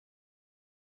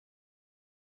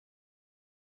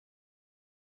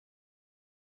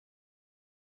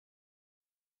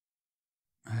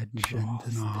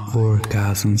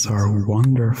Orgasms are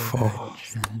wonderful.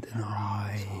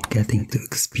 Getting to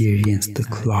experience the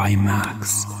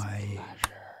climax,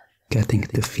 getting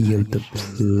to feel the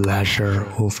pleasure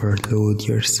overload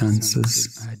your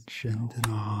senses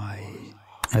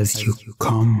as you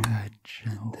come.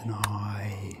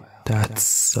 That's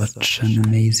such an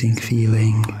amazing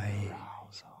feeling.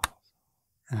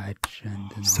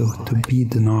 So to be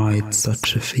denied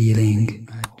such a feeling,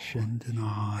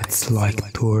 it's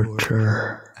like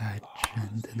torture,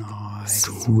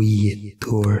 sweet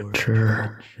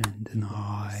torture,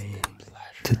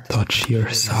 to touch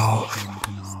yourself,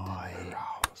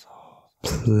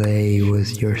 play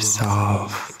with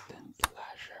yourself,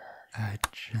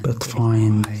 but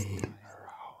find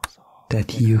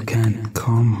that you can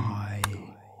come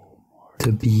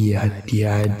to be at the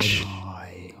edge,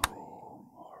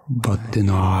 but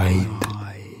denied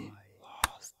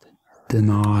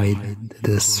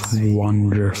this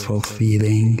wonderful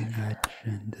feeling,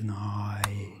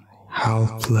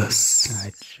 helpless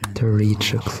to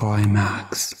reach a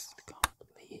climax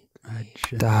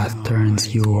that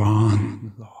turns you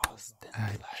on.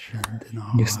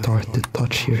 You start to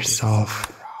touch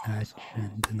yourself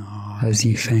as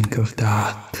you think of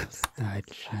that,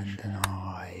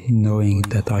 knowing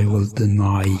that I will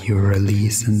deny your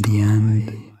release in the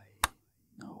end.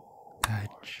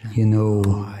 You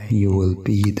know you will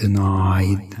be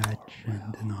denied,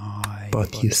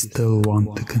 but you still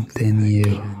want to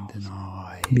continue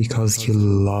because you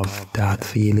love that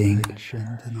feeling,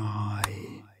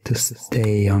 to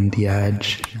stay on the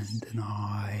edge,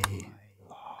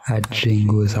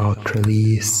 edging without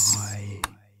release,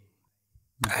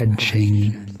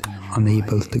 edging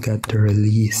unable to get the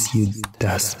release you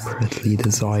desperately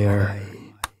desire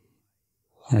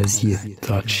as you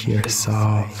touch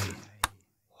yourself.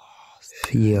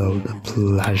 Feel the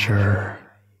pleasure,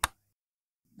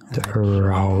 the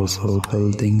arousal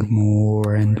building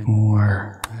more and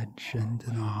more.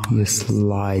 You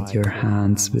slide your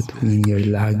hands between your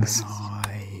legs,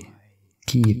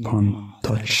 keep on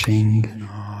touching,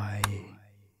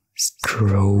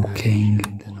 stroking,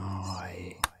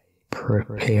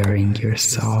 preparing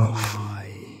yourself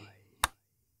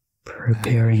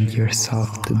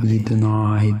to be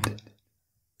denied.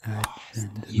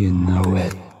 You know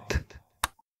it.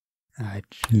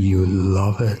 You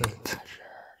love it,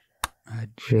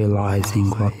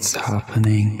 realizing what's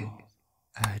happening,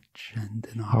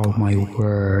 how my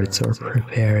words are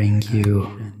preparing you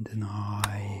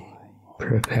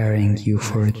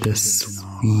for this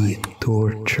sweet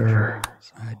torture,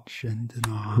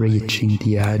 reaching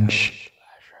the edge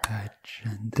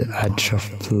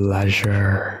of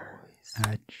pleasure.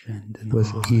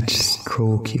 With each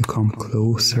stroke you come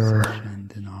closer,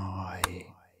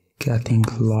 getting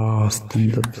lost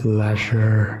in the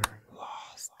pleasure.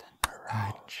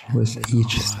 With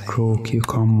each stroke you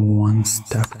come one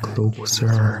step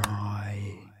closer,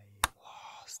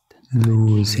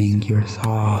 losing your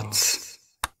thoughts,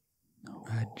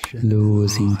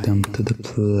 losing them to the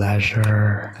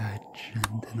pleasure,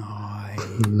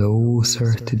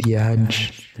 closer to the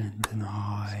edge,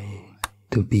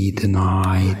 to be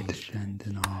denied,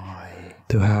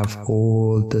 to have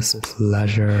all this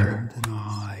pleasure,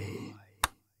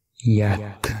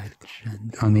 yet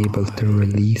unable to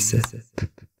release it.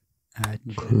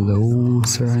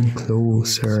 Closer and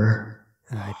closer,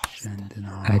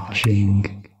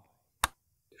 edging,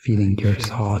 feeling your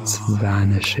thoughts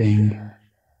vanishing,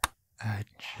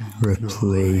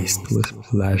 replaced with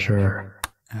pleasure.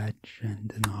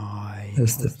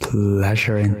 As the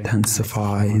pleasure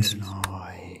intensifies,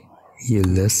 you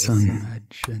listen,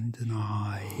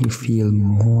 you feel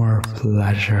more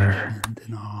pleasure,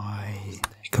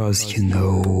 because you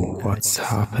know what's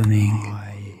happening.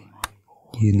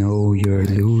 You know you're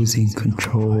losing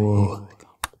control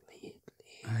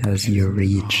as you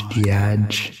reach the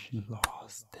edge,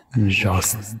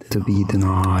 just to be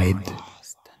denied,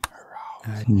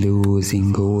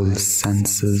 losing all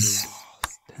senses,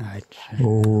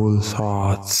 all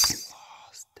thoughts,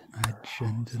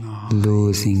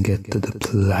 losing it to the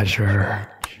pleasure.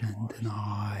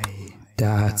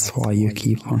 That's why you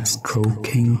keep on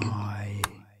stroking.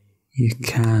 You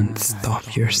can't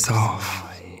stop yourself.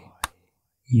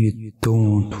 You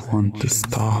don't want to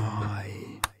stop.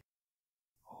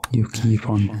 You keep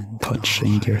on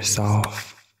touching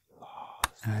yourself.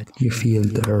 You feel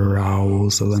the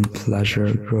arousal and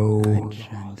pleasure grow,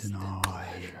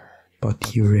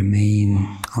 but you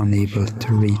remain unable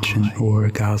to reach an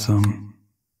orgasm.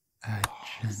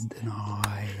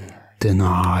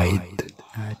 Denied.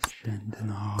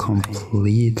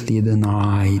 Completely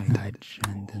denied.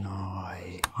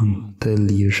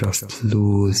 until you just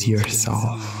lose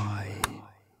yourself.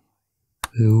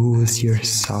 Lose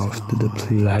yourself to the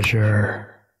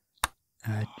pleasure,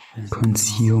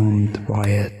 consumed by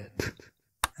it.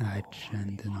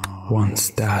 Once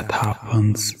that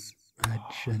happens,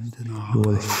 you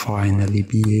will finally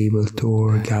be able to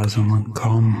orgasm and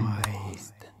come.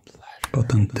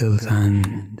 But until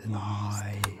then,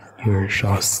 you're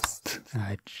just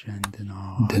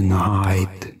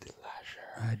denied,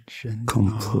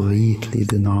 completely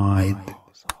denied,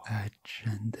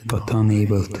 but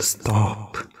unable to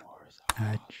stop,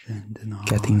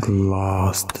 getting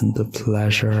lost in the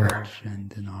pleasure,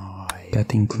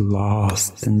 getting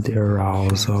lost in the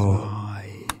arousal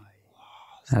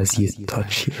as you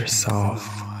touch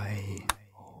yourself,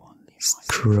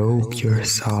 stroke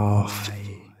yourself,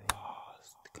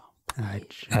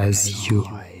 as you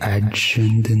edge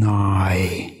and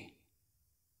deny.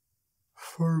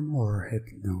 For more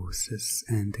hypnosis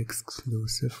and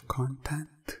exclusive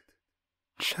content,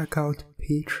 check out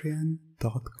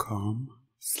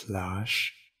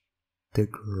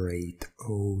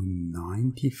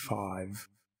patreon.com/thegreat095.